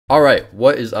All right,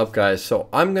 what is up, guys? So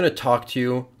I'm going to talk to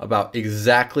you about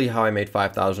exactly how I made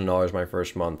 $5,000 my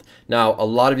first month. Now, a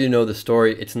lot of you know the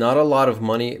story. It's not a lot of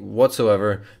money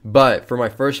whatsoever, but for my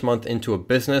first month into a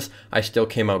business, I still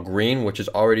came out green, which is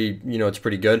already, it's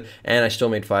pretty good. And I still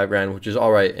made $5,000, which is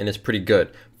all right, and it's pretty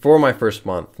good for my first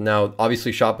month. Now,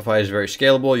 obviously Shopify is very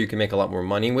scalable. You can make a lot more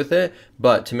money with it,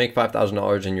 but to make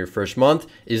 $5,000 in your first month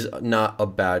is not a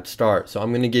bad start. So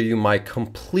I'm going to give you my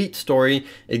complete story,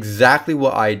 exactly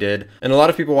what I did. And a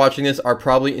lot of people watching this are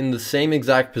probably in the same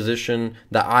exact position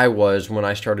that I was when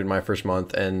I started my first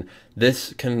month. And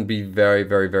this can be very,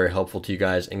 very, very helpful to you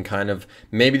guys, and kind of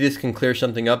maybe this can clear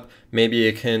something up. Maybe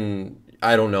it can,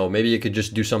 I don't know, maybe it could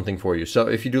just do something for you. So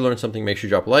if you do learn something, make sure you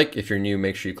drop a like. If you're new,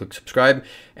 make sure you click subscribe.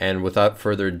 And without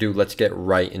further ado, let's get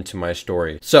right into my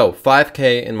story. So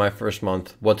 5K in my first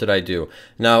month, what did I do?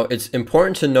 Now, it's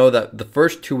important to know that the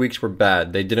first 2 weeks were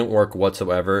bad. They didn't work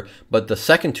whatsoever, but the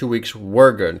second 2 weeks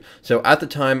were good. So at the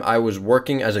time, I was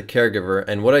working as a caregiver,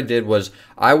 and what I did was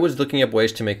I was looking up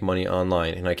ways to make money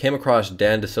online, and I came across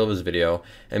Dan DeSilva's video,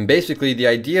 and basically the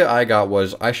idea I got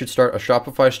was I should start a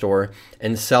Shopify store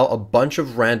and sell a bunch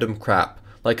of random crap,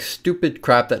 like stupid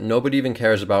crap that nobody even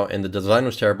cares about, and the design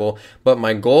was terrible, but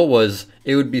my goal was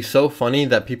it would be so funny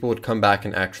that people would come back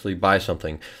and actually buy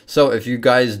something. So if you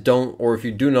guys don't, or if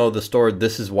you do know the store,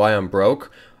 This Is Why I'm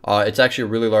Broke, it's actually a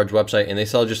really large website, and they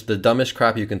sell just the dumbest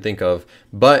crap you can think of,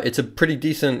 but it's a pretty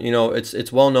decent,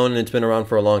 it's well known and it's been around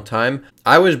for a long time.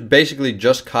 I was basically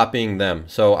just copying them.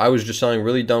 So I was just selling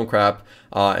really dumb crap,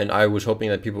 and I was hoping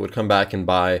that people would come back and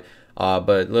buy.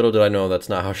 But little did I know that's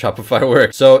not how Shopify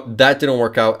works. So that didn't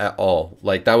work out at all.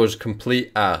 Like, that was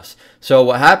complete ass. So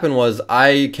what happened was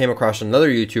I came across another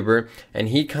YouTuber, and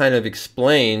he kind of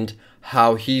explained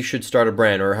how he should start a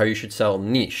brand, or how you should sell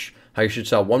niche, how you should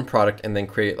sell one product and then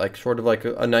create like sort of like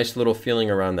a nice little feeling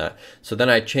around that. So then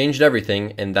I changed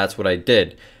everything, and that's what I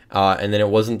did. And then it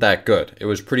wasn't that good. It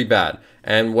was pretty bad.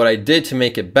 And what I did to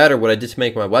make it better, what I did to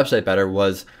make my website better,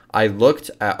 was I looked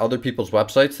at other people's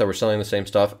websites that were selling the same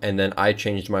stuff, and then I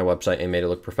changed my website and made it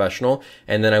look professional.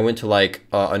 And then I went to like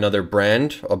another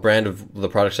brand, a brand of the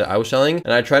products that I was selling,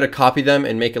 and I tried to copy them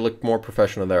and make it look more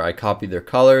professional there. I copied their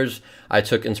colors. I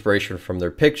took inspiration from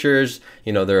their pictures,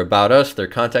 their about us, their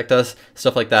contact us,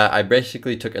 stuff like that. I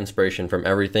basically took inspiration from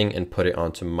everything and put it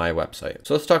onto my website.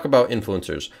 So let's talk about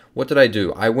influencers. What did I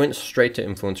do? I went straight to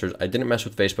influencers. I didn't mess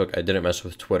with Facebook. I didn't mess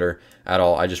with Twitter at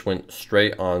all. I just went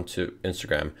straight on to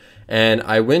Instagram. And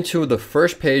I went to the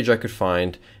first page I could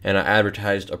find, and I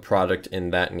advertised a product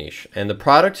in that niche. And the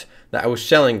product that I was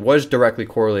selling was directly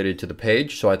correlated to the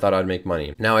page, so I thought I'd make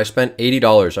money. Now, I spent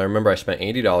 $80. I remember I spent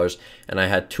 $80, and I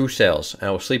had 2 sales. And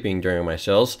I was sleeping during my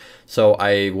sales, so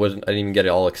I didn't even get it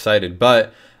all excited.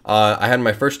 But I had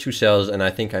my first 2 sales, and I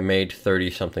think I made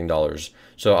 30 something dollars.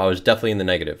 So I was definitely in the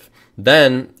negative.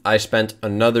 Then I spent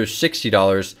another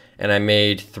 $60, and I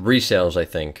made 3 sales, I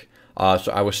think.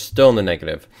 So I was still in the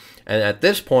negative. And at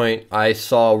this point, I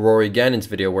saw Rory Gannon's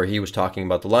video where he was talking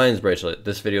about the Lions bracelet.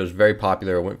 This video is very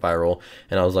popular. It went viral.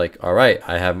 And I was like, all right,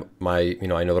 I have my,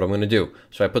 I know what I'm going to do.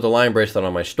 So I put the lion bracelet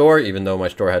on my store, even though my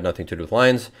store had nothing to do with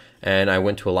lions. And I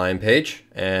went to a lion page,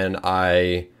 and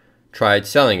I tried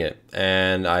selling it.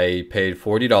 And I paid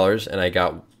 $40, and I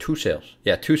got 2 sales.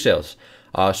 Yeah, 2 sales.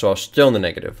 So I was still in the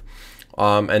negative.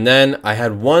 And then I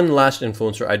had one last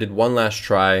influencer. I did one last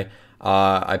try.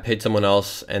 I paid someone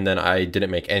else, and then I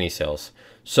didn't make any sales.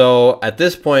 So at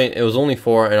this point, it was only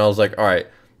 4, and I was like, all right,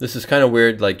 this is kind of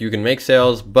weird. Like, you can make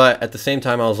sales, but at the same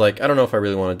time, I was like, I don't know if I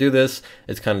really want to do this.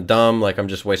 It's kind of dumb. Like, I'm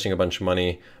just wasting a bunch of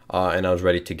money, and I was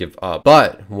ready to give up.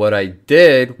 But what I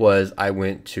did was I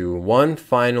went to one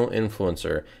final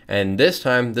influencer, and this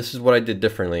time, this is what I did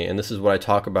differently, and this is what I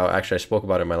talk about. Actually, I spoke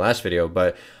about it in my last video,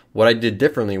 but what I did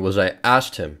differently was I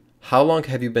asked him, how long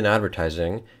have you been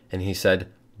advertising? And he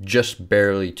said, just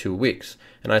barely 2 weeks.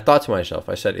 And I thought to myself,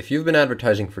 I said, if you've been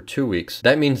advertising for 2 weeks,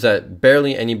 that means that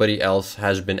barely anybody else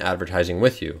has been advertising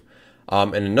with you.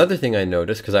 And another thing I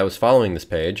noticed, because I was following this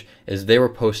page, is they were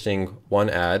posting one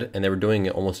ad, and they were doing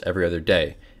it almost every other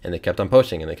day. And they kept on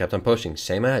posting, and they kept on posting,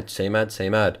 same ad, same ad,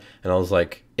 same ad. And I was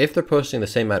like, if they're posting the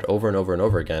same ad over and over and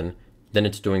over again, then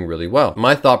it's doing really well.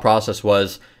 My thought process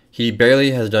was, he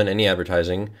barely has done any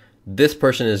advertising. This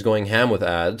person is going ham with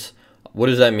ads. What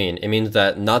does that mean? It means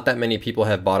that not that many people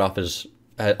have bought off his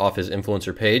off his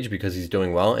influencer page because he's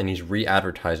doing well, and he's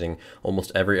re-advertising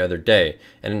almost every other day.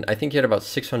 And I think he had about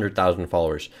 600,000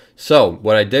 followers. So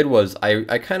what I did was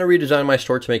I kind of redesigned my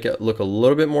store to make it look a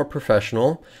little bit more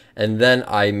professional. And then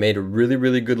I made a really,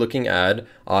 really good looking ad.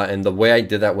 And the way I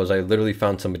did that was I literally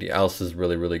found somebody else's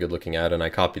really, really good looking ad and I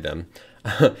copied them.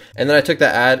 And then I took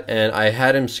that ad and I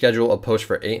had him schedule a post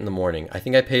for 8 in the morning. I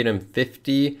think I paid him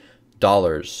 $50.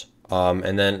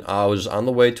 And then I was on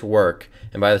the way to work.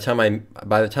 And by the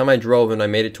time I drove and I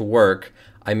made it to work,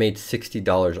 I made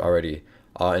 $60 already,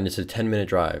 and it's a 10-minute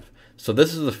drive. So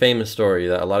this is the famous story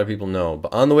that a lot of people know.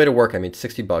 But on the way to work, I made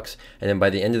 $60, and then by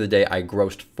the end of the day, I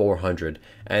grossed 400.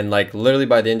 And like literally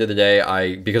by the end of the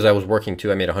day, because I was working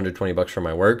too, I made $120 from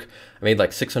my work. I made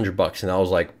like $600, and I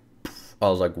was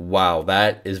like, wow,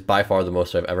 that is by far the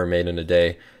most I've ever made in a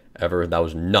day ever. That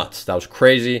was nuts. That was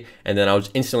crazy. And then I was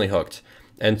instantly hooked.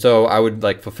 And so I would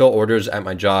like fulfill orders at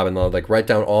my job, and I would like write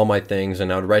down all my things,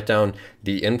 and I would write down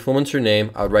the influencer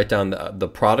name. I would write down the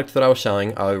product that I was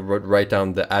selling. I would write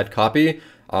down the ad copy.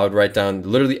 I would write down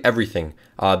literally everything,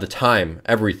 the time,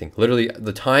 everything, literally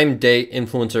the time, date,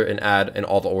 influencer, and ad, and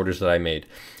all the orders that I made.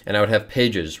 And I would have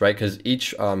pages, right? Because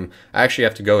each, I actually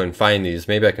have to go and find these.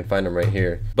 Maybe I can find them right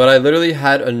here. But I literally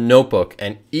had a notebook,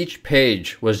 and each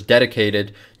page was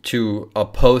dedicated to a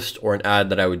post or an ad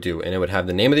that I would do, and it would have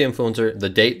the name of the influencer, the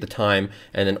date, the time,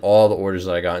 and then all the orders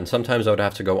that I got. And sometimes I would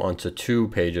have to go onto 2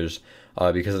 pages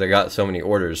because I got so many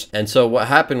orders. And so what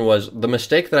happened was, the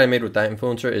mistake that I made with that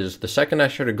influencer is the second I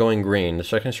started going green, the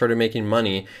second I started making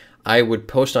money, I would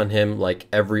post on him like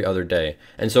every other day.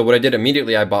 And so what I did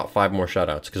immediately, I bought 5 more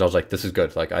shoutouts because I was like, this is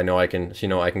good. Like I know I can,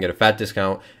 I can get a fat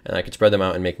discount and I can spread them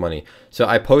out and make money. So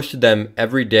I posted them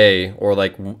every day or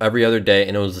like every other day,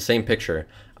 and it was the same picture.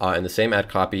 And the same ad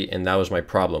copy, and that was my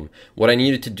problem. What I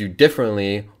needed to do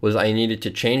differently was I needed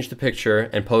to change the picture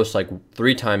and post like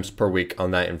 3 times per week on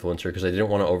that influencer because I didn't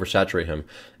want to oversaturate him.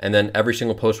 And then every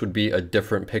single post would be a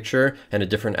different picture and a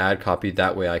different ad copy.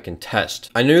 That way I can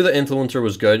test. I knew the influencer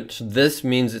was good, so this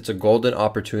means it's a golden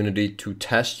opportunity to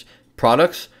test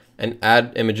products and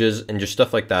add images and just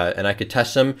stuff like that, and I could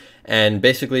test them, and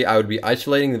basically I would be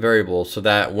isolating the variables so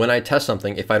that when I test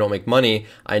something, if I don't make money,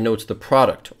 I know it's the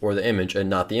product or the image and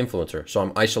not the influencer. So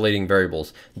I'm isolating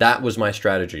variables. That was my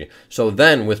strategy. So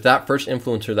then with that first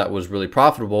influencer that was really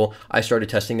profitable, I started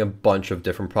testing a bunch of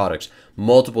different products,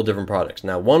 multiple different products.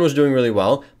 Now one was doing really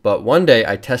well, but one day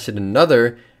I tested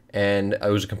another, and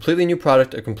it was a completely new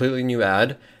product, a completely new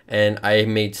ad, and I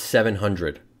made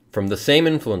 700. From the same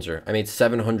influencer, I made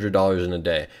 $700 in a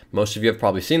day. Most of you have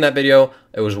probably seen that video.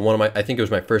 It was I think it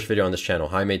was my first video on this channel,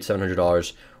 how I made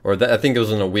 $700, or I think it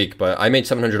was in a week, but I made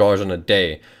 $700 in a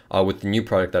day with the new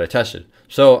product that I tested.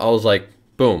 So I was like,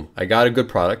 boom, I got a good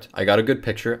product, I got a good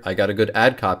picture, I got a good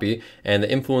ad copy, and the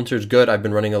influencer's good. I've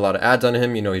been running a lot of ads on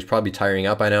him. He's probably tiring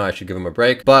out by now. I should give him a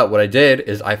break. But what I did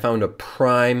is I found a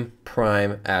prime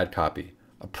ad copy.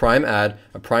 A prime ad,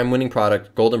 a prime winning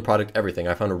product, golden product, everything.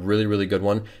 I found a really, really good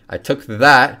one. I took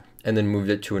that and then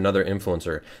moved it to another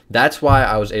influencer. That's why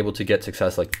I was able to get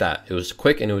success like that. It was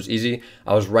quick and it was easy.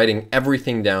 I was writing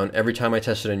everything down. Every time I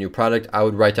tested a new product, I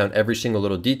would write down every single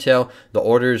little detail, the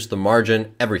orders, the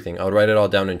margin, everything. I would write it all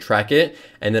down and track it,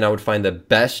 and then I would find the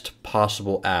best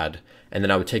possible ad, and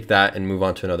then I would take that and move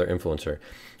on to another influencer.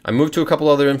 I moved to a couple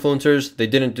other influencers. They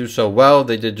didn't do so well.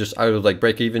 I would like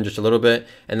break even just a little bit.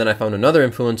 And then I found another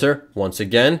influencer. Once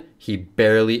again, he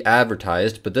barely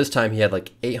advertised, but this time he had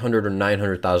like 800 or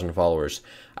 900,000 followers.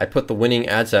 I put the winning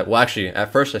ad set. Well, actually,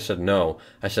 at first I said no.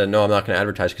 I said, no, I'm not going to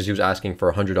advertise because he was asking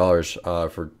for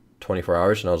 $100 for 24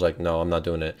 hours. And I was like, no, I'm not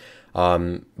doing it.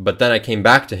 But then I came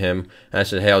back to him and I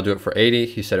said, hey, I'll do it for 80.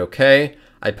 He said, okay.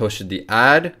 I posted the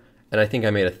ad, and I think I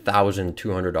made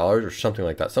 $1,200 or something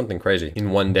like that, something crazy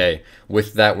in one day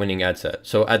with that winning ad set.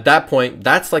 So at that point,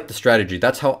 that's like the strategy.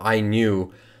 That's how I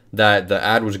knew that the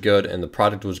ad was good and the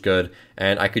product was good,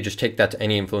 and I could just take that to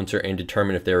any influencer and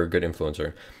determine if they were a good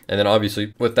influencer. And then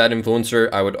obviously with that influencer,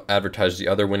 I would advertise the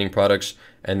other winning products,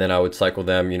 and then I would cycle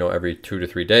them, every 2 to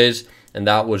 3 days. And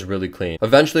that was really clean.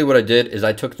 Eventually what I did is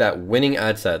I took that winning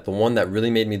ad set, the one that really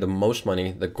made me the most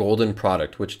money, the golden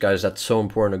product, which guys, that's so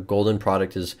important. A golden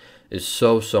product is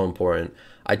so important.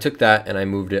 I took that and I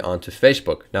moved it onto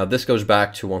Facebook. Now this goes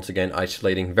back to, once again,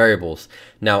 isolating variables.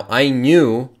 Now I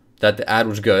knew that the ad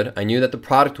was good. I knew that the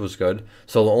product was good.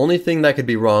 So the only thing that could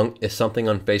be wrong is something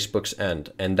on Facebook's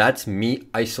end. And that's me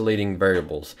isolating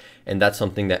variables. And that's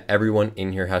something that everyone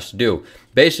in here has to do.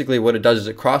 Basically, what it does is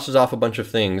it crosses off a bunch of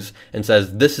things and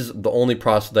says, this is the only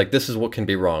process, like this is what can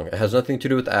be wrong. It has nothing to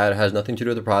do with the ad, it has nothing to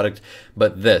do with the product,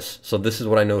 but this. So this is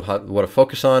what I know what to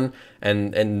focus on.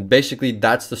 And basically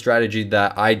that's the strategy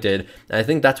that I did. And I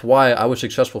think that's why I was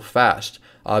successful fast.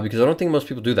 Because I don't think most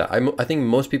people do that. I think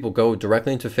most people go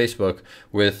directly into Facebook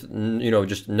with,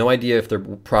 just no idea if their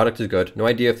product is good, no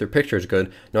idea if their picture is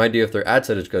good, no idea if their ad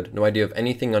set is good, no idea if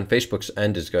anything on Facebook's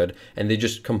end is good, and they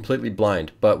just completely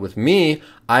blind. But with me,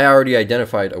 I already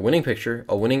identified a winning picture,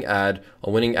 a winning ad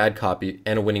copy,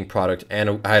 and a winning product,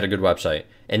 and I had a good website.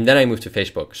 And then I moved to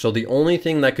Facebook. So the only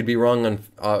thing that could be wrong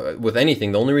on with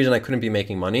anything, the only reason I couldn't be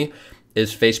making money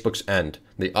is Facebook's end.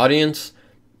 The audience.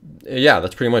 Yeah,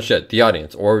 that's pretty much it. The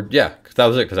audience, or yeah, that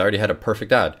was it, because I already had a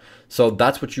perfect ad. So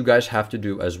that's what you guys have to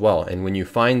do as well. And when you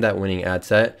find that winning ad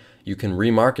set, you can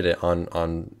remarket it on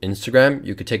Instagram.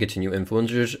 You could take it to new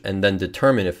influencers and then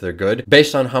determine if they're good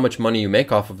based on how much money you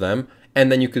make off of them.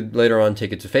 And then you could later on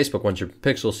take it to Facebook once your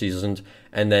pixel seasoned,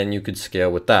 and then you could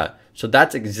scale with that. So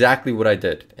that's exactly what I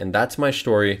did. And that's my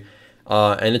story.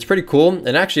 And it's pretty cool.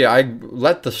 And actually, I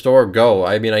let the store go.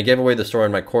 I mean, I gave away the store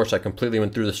in my course. I completely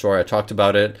went through the store. I talked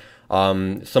about it.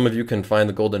 Some of you can find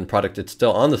the golden product. It's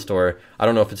still on the store. I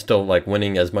don't know if it's still like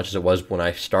winning as much as it was when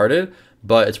I started,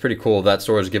 but it's pretty cool. That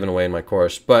store is given away in my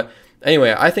course. But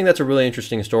anyway, I think that's a really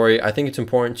interesting story. I think it's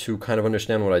important to kind of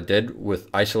understand what I did with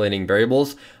isolating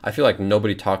variables. I feel like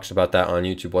nobody talks about that on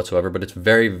YouTube whatsoever, but it's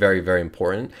very, very, very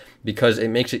important because it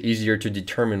makes it easier to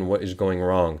determine what is going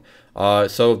wrong.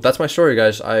 So that's my story,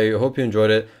 guys. I hope you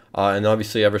enjoyed it. And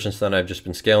obviously, ever since then, I've just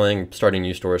been scaling, starting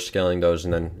new stores, scaling those,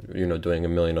 and then, doing a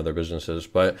million other businesses.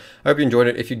 But I hope you enjoyed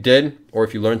it. If you did, or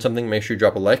if you learned something, make sure you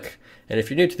drop a like. And if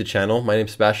you're new to the channel, my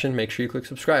name's Sebastian. Make sure you click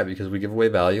subscribe because we give away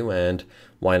value, and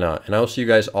why not? And I will see you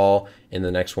guys all in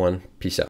the next one. Peace out.